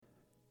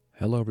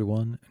Hello,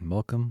 everyone, and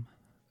welcome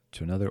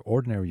to another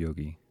Ordinary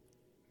Yogi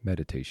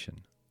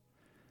meditation.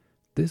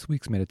 This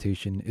week's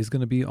meditation is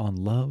going to be on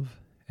love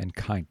and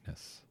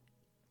kindness.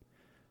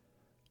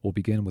 We'll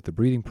begin with the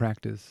breathing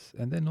practice,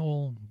 and then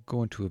we'll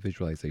go into a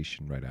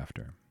visualization right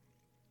after.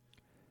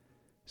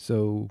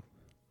 So,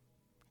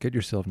 get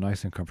yourself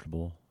nice and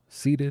comfortable,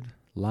 seated,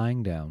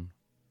 lying down,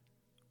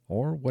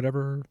 or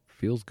whatever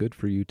feels good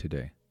for you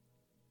today.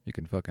 You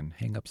can fucking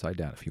hang upside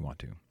down if you want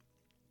to.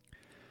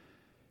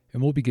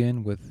 And we'll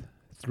begin with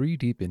 3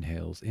 deep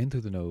inhales in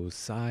through the nose,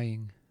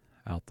 sighing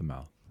out the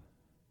mouth.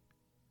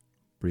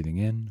 Breathing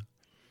in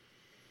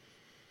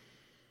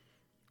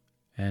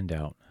and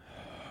out.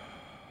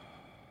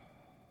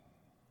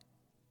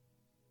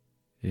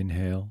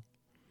 Inhale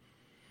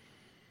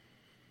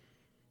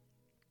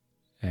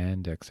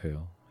and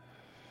exhale.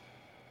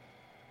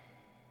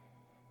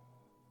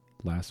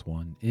 Last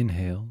one.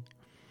 Inhale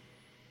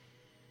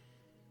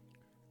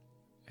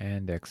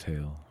and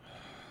exhale.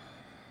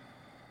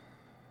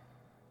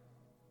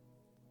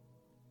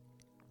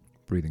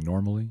 Breathing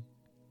normally.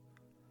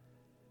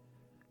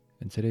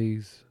 And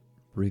today's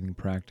breathing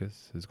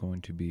practice is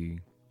going to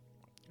be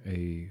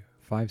a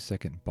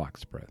 5-second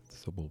box breath.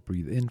 So we'll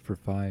breathe in for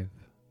 5,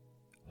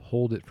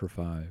 hold it for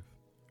 5,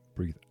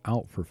 breathe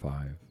out for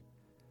 5,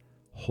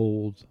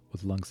 hold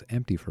with lungs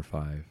empty for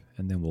 5,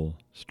 and then we'll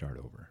start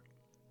over.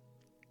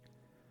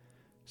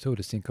 So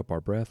to sync up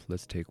our breath,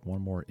 let's take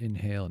one more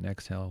inhale and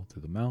exhale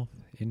through the mouth.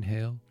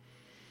 Inhale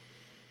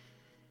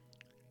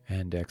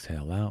and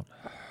exhale out.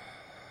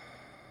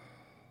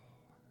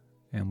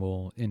 And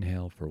we'll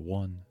inhale for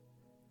 1,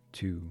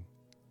 2,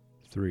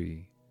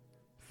 3,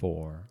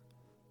 4,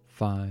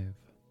 5.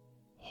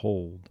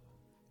 Hold.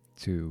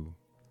 2,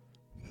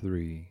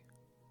 3,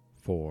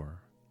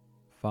 4,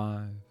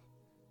 5.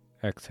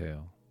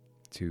 Exhale.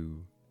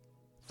 2,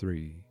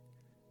 3,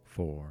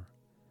 4,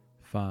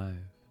 5.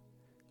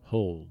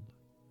 Hold.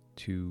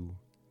 2,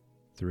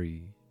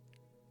 3,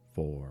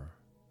 4,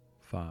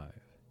 5.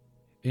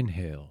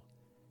 Inhale.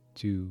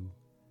 2,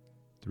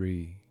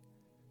 3,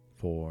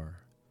 4,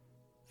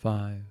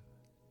 5.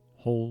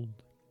 Hold.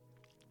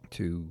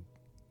 2,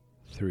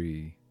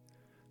 3,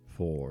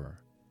 4,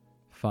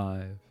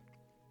 5.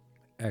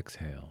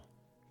 Exhale.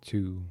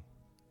 2,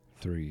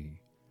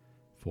 3,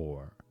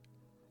 4,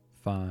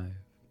 5.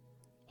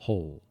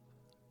 Hold.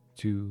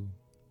 2,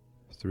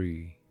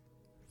 3,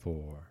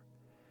 4,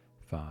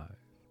 5.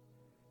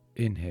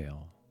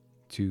 Inhale.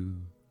 2,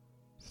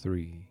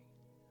 3,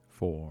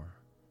 4,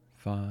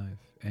 5.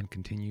 And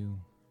continue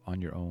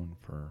on your own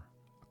for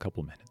a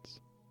couple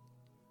minutes.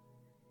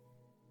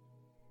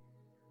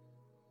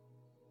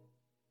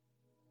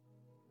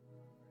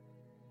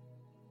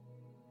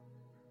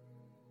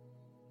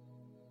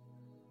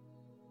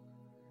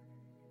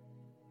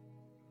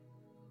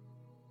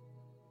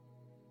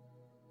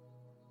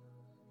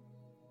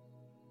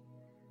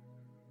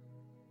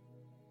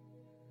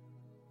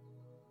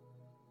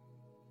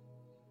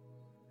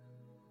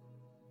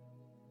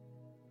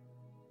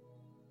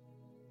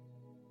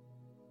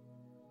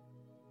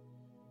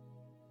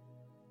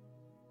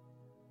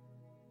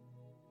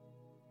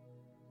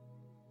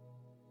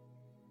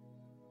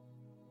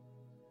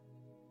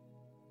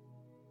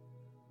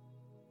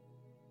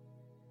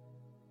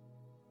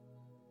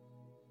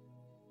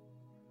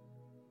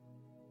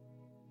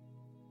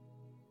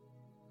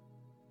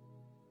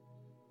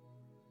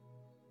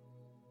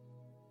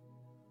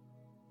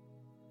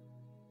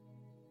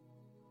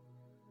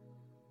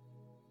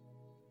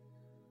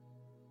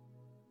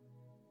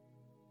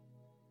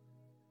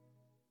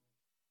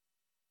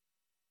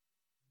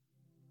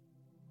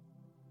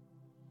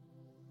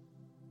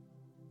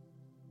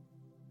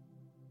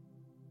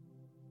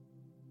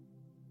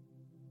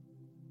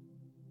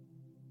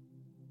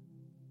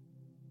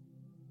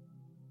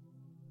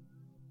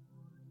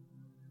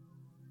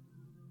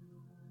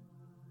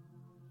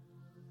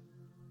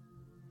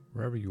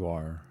 Wherever you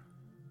are,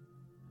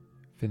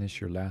 finish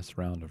your last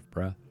round of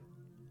breath.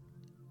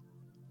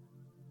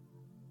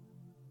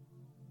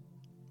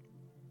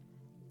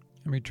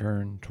 And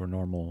return to a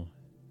normal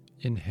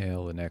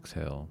inhale and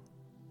exhale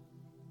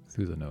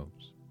through the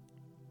nose.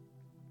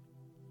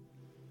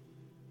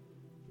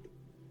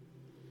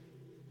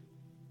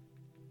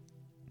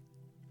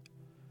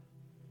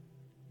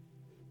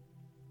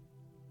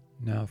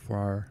 Now for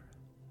our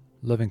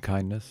loving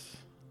kindness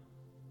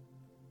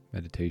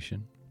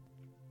meditation.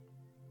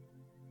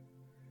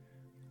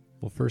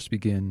 We'll first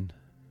begin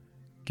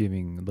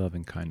giving love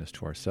and kindness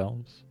to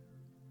ourselves,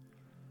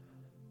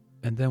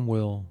 and then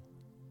we'll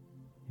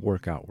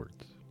work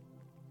outwards.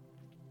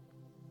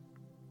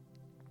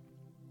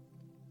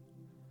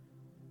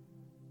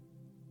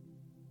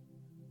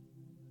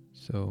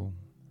 So,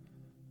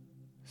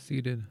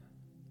 seated,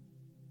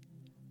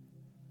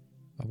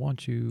 I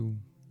want you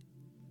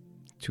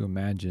to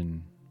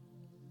imagine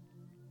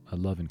a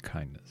love and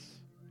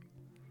kindness.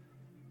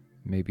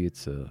 Maybe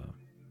it's a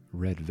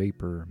red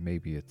vapor,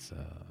 maybe it's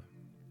a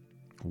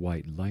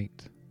white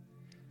light,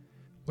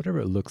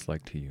 whatever it looks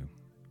like to you.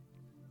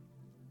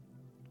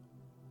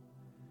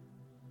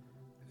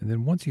 And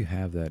then once you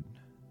have that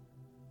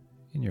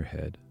in your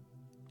head,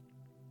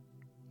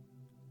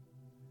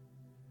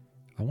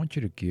 I want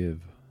you to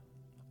give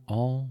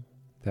all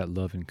that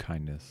love and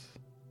kindness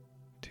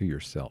to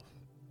yourself.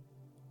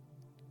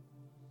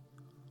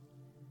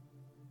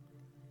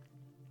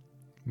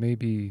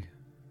 Maybe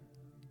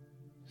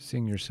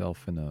seeing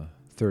yourself in a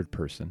third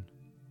person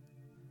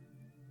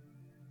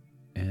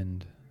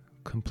and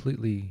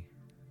completely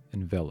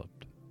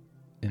enveloped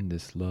in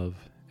this love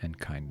and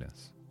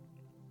kindness.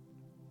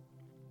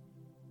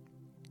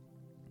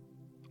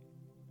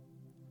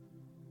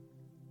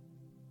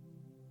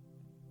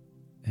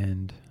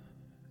 And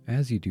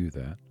as you do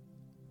that,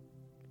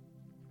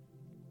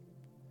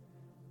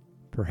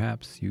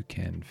 perhaps you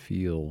can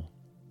feel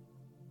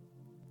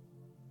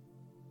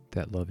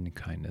that love and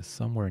kindness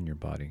somewhere in your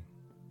body.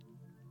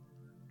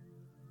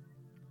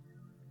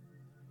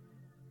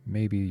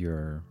 Maybe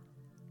your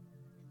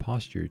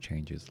posture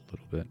changes a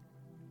little bit.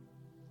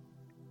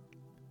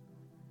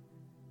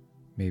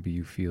 Maybe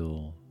you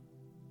feel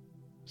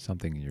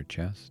something in your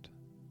chest,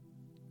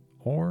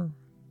 or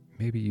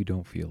maybe you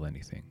don't feel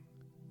anything.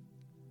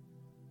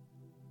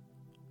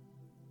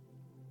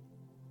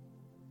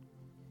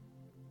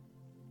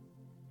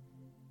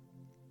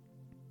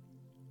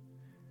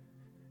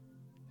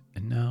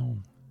 And now,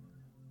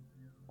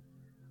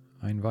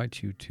 I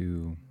invite you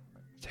to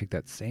take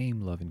that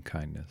same love and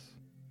kindness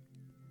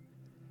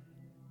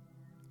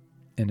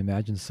and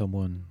imagine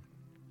someone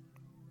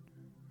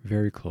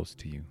very close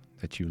to you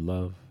that you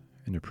love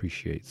and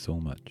appreciate so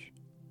much.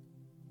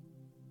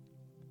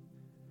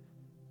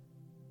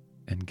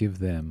 And give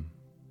them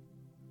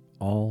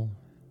all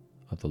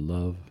of the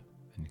love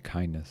and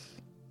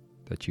kindness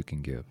that you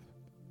can give.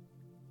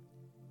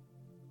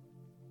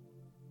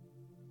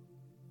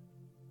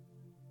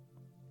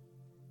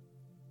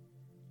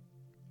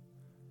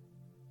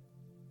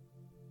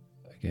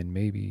 Again,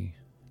 maybe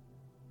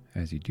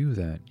as you do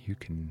that, you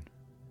can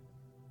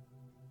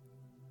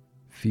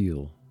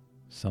feel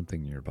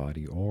something in your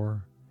body,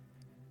 or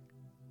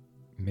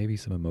maybe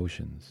some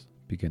emotions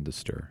begin to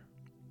stir.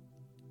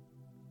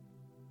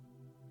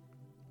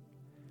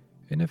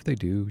 And if they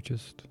do,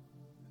 just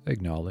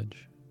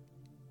acknowledge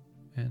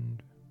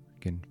and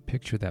again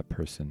picture that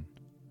person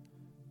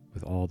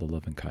with all the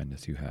love and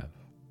kindness you have.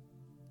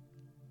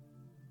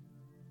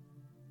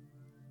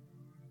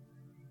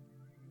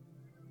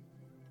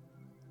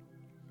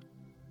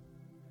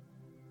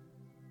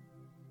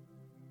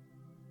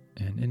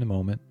 And in a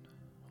moment,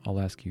 I'll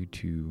ask you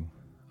to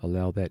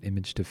allow that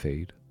image to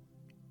fade.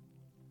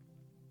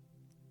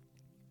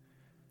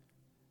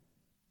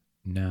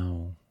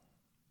 Now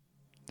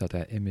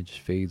that image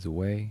fades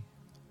away,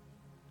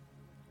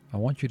 I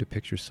want you to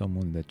picture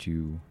someone that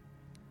you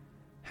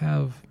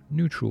have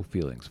neutral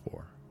feelings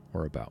for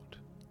or about.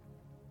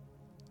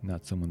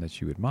 Not someone that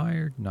you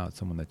admired, not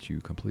someone that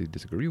you completely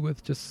disagree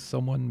with, just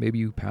someone maybe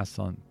you pass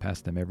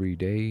them every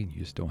day and you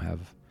just don't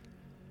have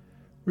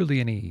really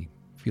any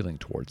feeling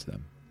towards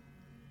them.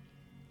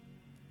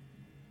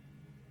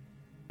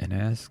 And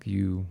ask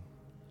you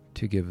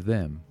to give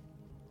them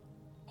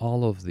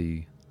all of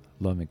the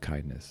love and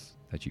kindness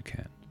that you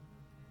can.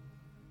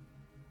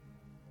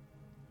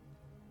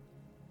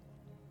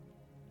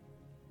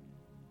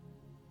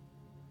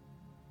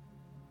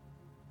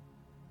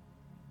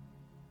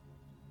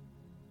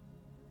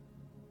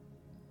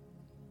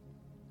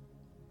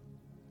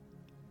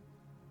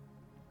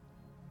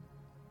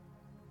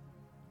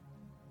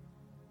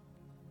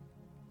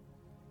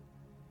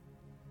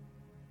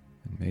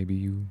 And maybe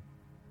you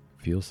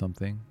feel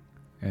something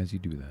as you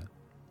do that.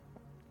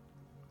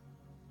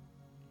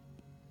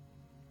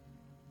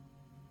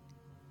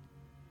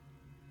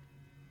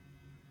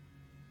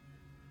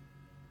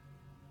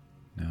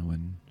 Now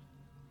in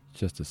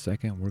just a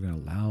second, we're going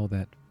to allow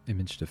that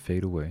image to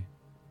fade away.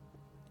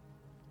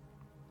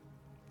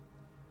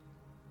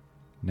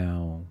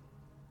 Now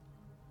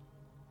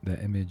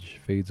that image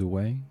fades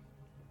away,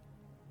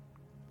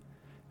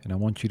 and I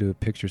want you to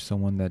picture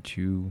someone that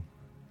you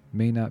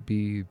may not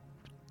be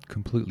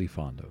completely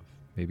fond of.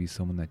 Maybe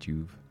someone that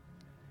you've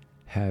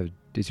had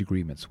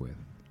disagreements with.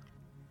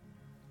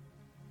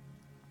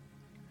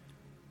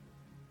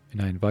 And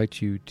I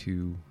invite you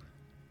to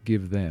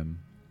give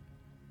them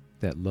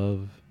that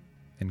love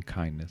and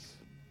kindness,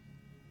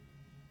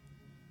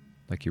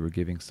 like you were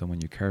giving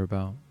someone you care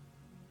about,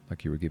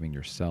 like you were giving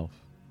yourself,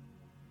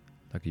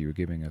 like you were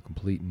giving a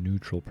complete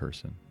neutral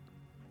person.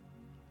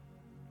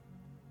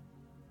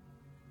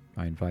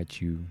 I invite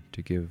you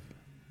to give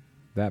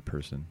that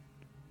person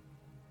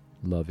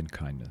love and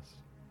kindness.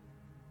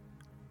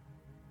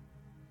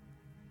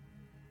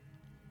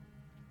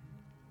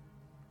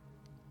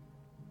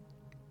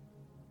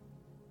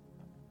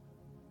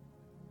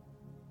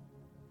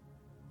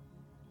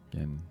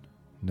 And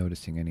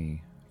noticing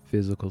any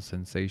physical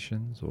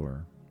sensations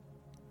or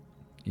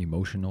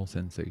emotional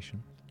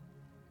sensations.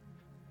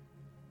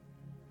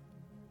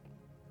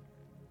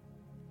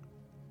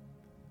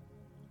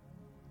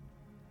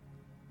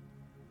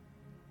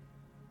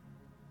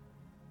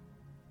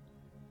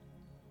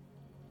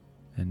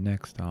 And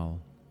next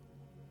I'll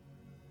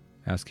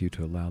ask you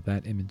to allow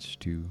that image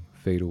to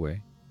fade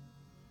away.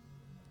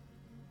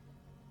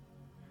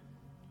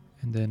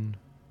 And then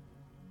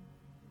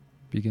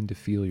begin to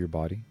feel your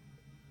body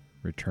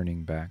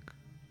returning back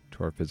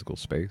to our physical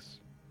space.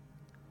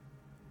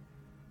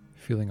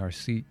 Feeling our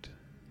seat,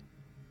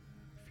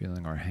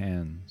 feeling our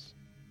hands,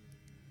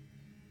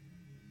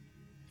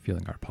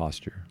 feeling our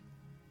posture.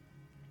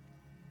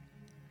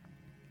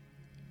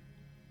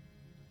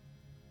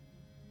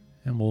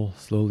 And we'll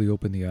slowly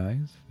open the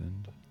eyes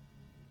and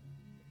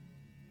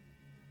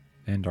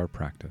end our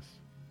practice.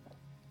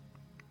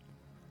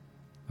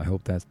 I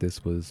hope that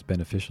this was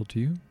beneficial to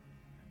you.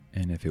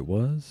 And if it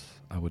was,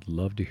 I would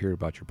love to hear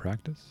about your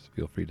practice.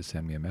 Feel free to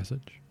send me a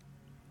message.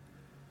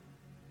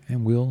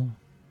 And we'll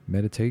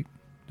meditate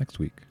next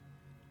week.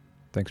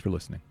 Thanks for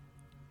listening.